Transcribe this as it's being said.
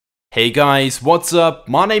Hey guys, what's up?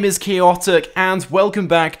 My name is Chaotic and welcome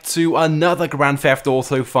back to another Grand Theft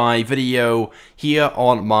Auto 5 video here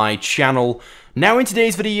on my channel. Now in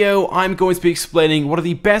today's video, I'm going to be explaining one of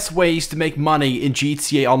the best ways to make money in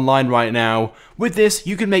GTA Online right now. With this,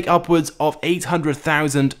 you can make upwards of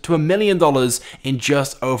 $800,000 to $1 million in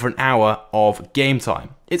just over an hour of game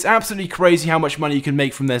time. It's absolutely crazy how much money you can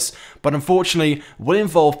make from this, but unfortunately will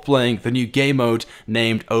involve playing the new game mode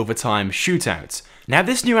named Overtime Shootout. Now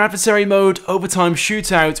this new adversary mode, Overtime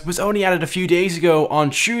Shootout, was only added a few days ago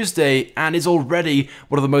on Tuesday and is already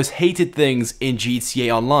one of the most hated things in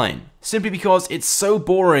GTA Online. Simply because it's so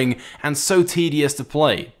boring and so tedious to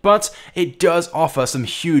play, but it does offer some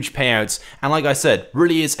huge payouts and like I said,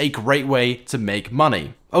 really is a great way to make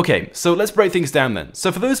money. Okay, so let's break things down then. So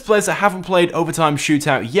for those players that haven't played Overtime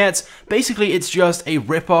Shootout yet, basically it's just a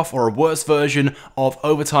rip-off or a worse version of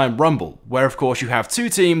Overtime Rumble, where of course you have two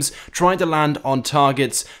teams trying to land on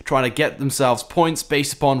targets, trying to get themselves points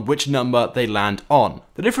based upon which number they land on.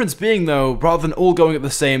 The difference being though, rather than all going at the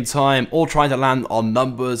same time, all trying to land on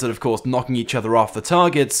numbers and of course knocking each other off the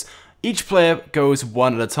targets, each player goes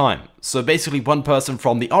one at a time. So basically one person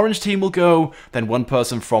from the orange team will go, then one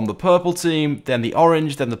person from the purple team, then the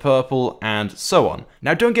orange, then the purple, and so on.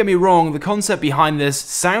 Now don't get me wrong, the concept behind this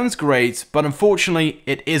sounds great, but unfortunately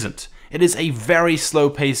it isn't. It is a very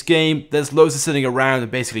slow-paced game, there's loads of sitting around and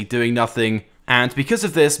basically doing nothing, and because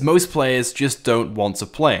of this, most players just don't want to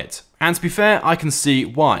play it. And to be fair, I can see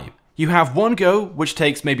why. You have one go, which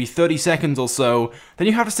takes maybe 30 seconds or so, then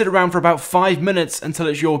you have to sit around for about 5 minutes until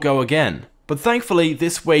it's your go again. But thankfully,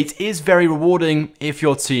 this wait is very rewarding if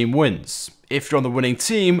your team wins. If you're on the winning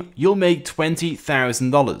team, you'll make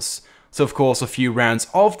 $20,000. So of course a few rounds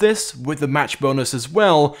of this, with the match bonus as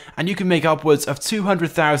well, and you can make upwards of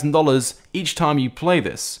 $200,000 each time you play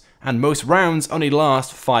this. And most rounds only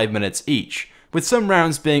last 5 minutes each, with some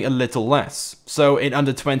rounds being a little less. So in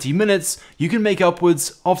under 20 minutes, you can make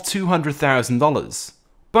upwards of $200,000.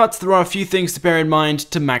 But there are a few things to bear in mind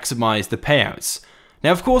to maximize the payouts.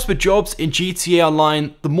 Now of course with jobs in GTA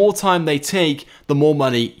Online, the more time they take, the more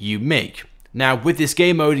money you make. Now with this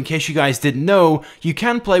game mode, in case you guys didn't know, you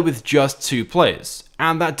can play with just 2 players.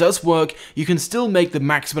 And that does work, you can still make the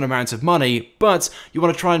maximum amount of money, but you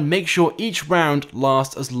want to try and make sure each round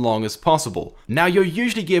lasts as long as possible. Now you're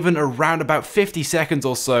usually given around about 50 seconds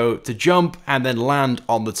or so to jump and then land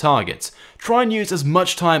on the target. Try and use as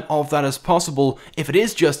much time of that as possible if it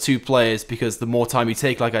is just 2 players, because the more time you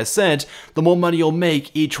take, like I said, the more money you'll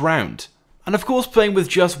make each round. And of course playing with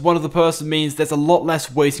just one other person means there's a lot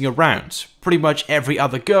less waiting around. Pretty much every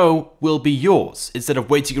other go will be yours, instead of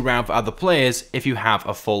waiting around for other players if you have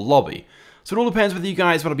a full lobby. So it all depends whether you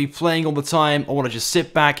guys want to be playing all the time or want to just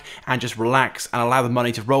sit back and just relax and allow the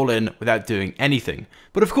money to roll in without doing anything.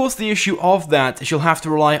 But of course the issue of that is you'll have to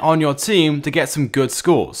rely on your team to get some good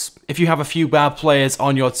scores. If you have a few bad players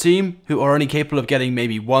on your team who are only capable of getting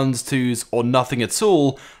maybe 1s, 2s or nothing at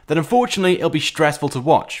all, then unfortunately it'll be stressful to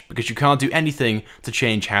watch because you can't do anything to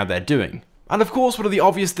change how they're doing. And of course one of the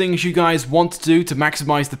obvious things you guys want to do to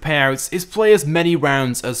maximize the payouts is play as many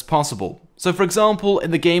rounds as possible. So for example, in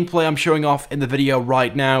the gameplay I'm showing off in the video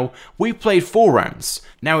right now, we played 4 rounds.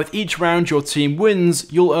 Now with each round your team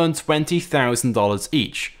wins, you'll earn $20,000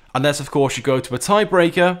 each. Unless of course you go to a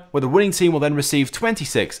tiebreaker, where the winning team will then receive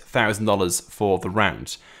 $26,000 for the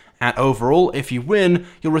round. And overall, if you win,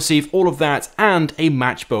 you'll receive all of that and a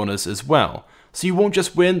match bonus as well. So you won't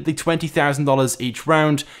just win the $20,000 each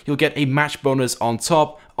round, you'll get a match bonus on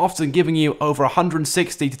top, often giving you over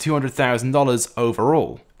 $160,000 to $200,000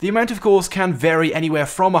 overall. The amount of course can vary anywhere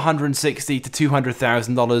from $160,000 to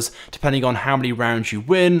 $200,000 depending on how many rounds you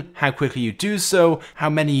win, how quickly you do so, how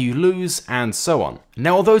many you lose, and so on.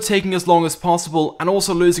 Now although taking as long as possible and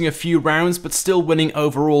also losing a few rounds but still winning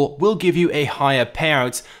overall will give you a higher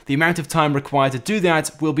payout, the amount of time required to do that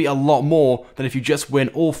will be a lot more than if you just win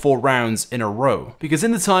all 4 rounds in a row. Because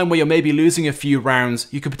in the time where you're maybe losing a few rounds,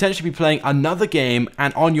 you could potentially be playing another game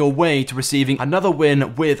and on your way to receiving another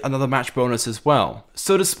win with another match bonus as well.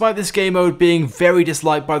 So despite this game mode being very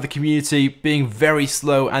disliked by the community, being very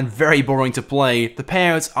slow and very boring to play, the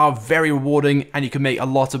payouts are very rewarding and you can make a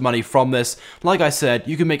lot of money from this. Like I said,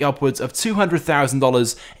 you can make upwards of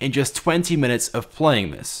 $200,000 in just 20 minutes of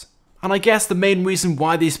playing this. And I guess the main reason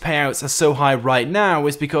why these payouts are so high right now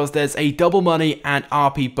is because there's a double money and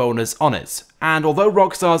RP bonus on it. And although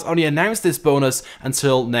Rockstar's only announced this bonus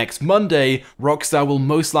until next Monday, Rockstar will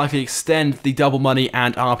most likely extend the double money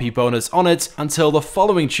and RP bonus on it until the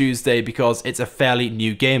following Tuesday because it's a fairly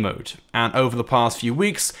new game mode. And over the past few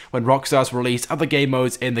weeks, when Rockstar's released other game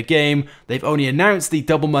modes in the game, they've only announced the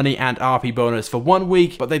double money and RP bonus for 1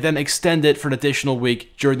 week, but they then extend it for an additional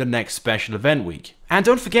week during the next special event week. And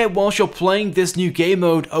don't forget, whilst you're playing this new game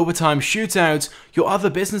mode, Overtime Shootout, your other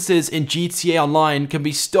businesses in GTA Online can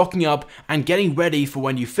be stocking up and getting ready for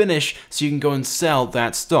when you finish so you can go and sell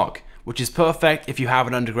that stock, which is perfect if you have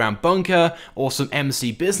an underground bunker or some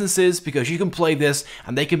MC businesses, because you can play this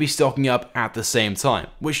and they can be stocking up at the same time,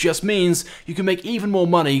 which just means you can make even more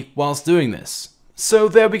money whilst doing this. So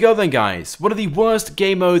there we go then, guys. One of the worst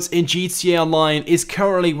game modes in GTA Online is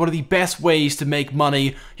currently one of the best ways to make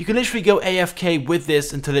money. You can literally go AFK with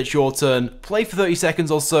this until it's your turn, play for 30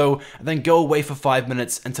 seconds or so, and then go away for 5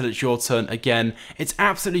 minutes until it's your turn again. It's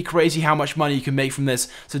absolutely crazy how much money you can make from this,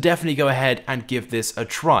 so definitely go ahead and give this a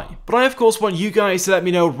try. But I of course want you guys to let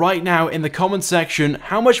me know right now in the comment section,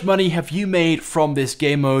 how much money have you made from this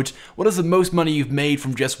game mode? What is the most money you've made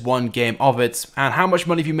from just one game of it? And how much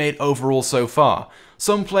money have you made overall so far?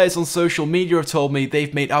 Some players on social media have told me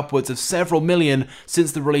they've made upwards of several million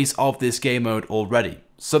since the release of this game mode already.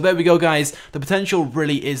 So there we go, guys. The potential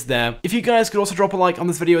really is there. If you guys could also drop a like on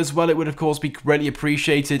this video as well, it would of course be greatly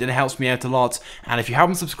appreciated and it helps me out a lot. And if you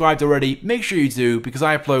haven't subscribed already, make sure you do, because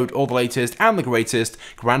I upload all the latest and the greatest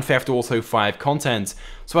Grand Theft Auto 5 content.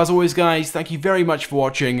 So as always, guys, thank you very much for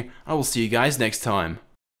watching. I will see you guys next time.